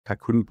I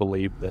couldn't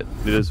believe that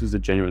this was a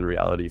genuine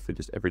reality for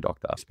just every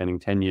doctor. Spending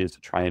 10 years to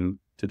train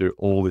to do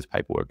all this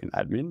paperwork and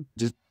admin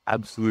just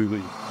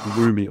absolutely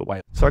blew me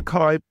away. So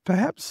Kai,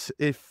 perhaps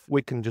if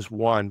we can just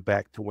wind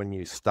back to when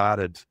you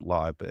started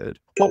Lyrebird,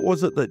 what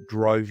was it that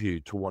drove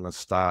you to want to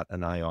start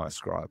an AI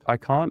scribe? I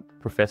can't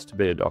profess to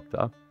be a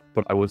doctor,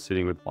 but I was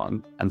sitting with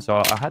one. And so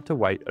I had to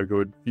wait a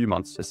good few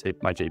months to see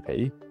my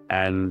GP.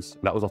 And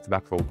that was off the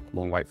back of a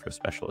long wait for a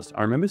specialist.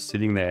 I remember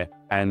sitting there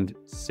and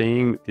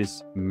seeing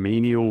this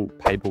menial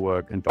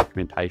paperwork and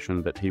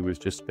documentation that he was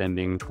just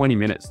spending 20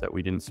 minutes that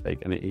we didn't speak.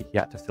 And he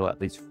had to fill out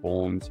these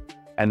forms.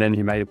 And then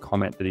he made a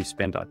comment that he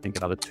spent, I think,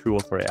 another 2 or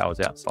 3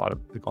 hours outside of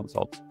the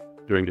consult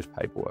doing just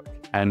paperwork.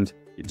 And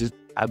it just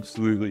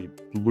absolutely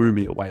blew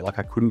me away. Like,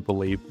 I couldn't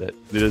believe that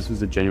this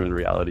was a genuine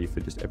reality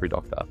for just every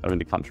doctor in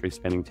the country,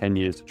 spending 10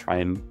 years to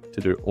train to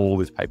do all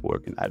this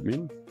paperwork and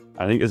admin.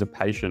 I think as a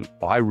patient,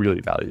 I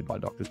really valued my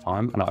doctor's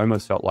time. And I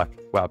almost felt like,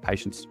 wow,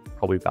 patients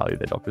probably value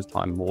their doctor's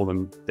time more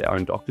than their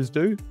own doctors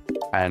do.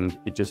 And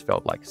it just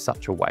felt like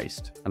such a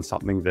waste and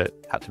something that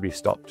had to be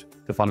stopped.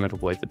 The fundamental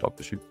belief that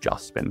doctors should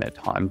just spend their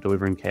time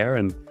delivering care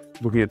and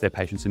looking at their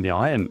patients in the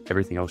eye, and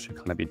everything else should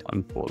kind of be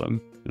done for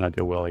them in an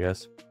ideal world, I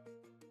guess.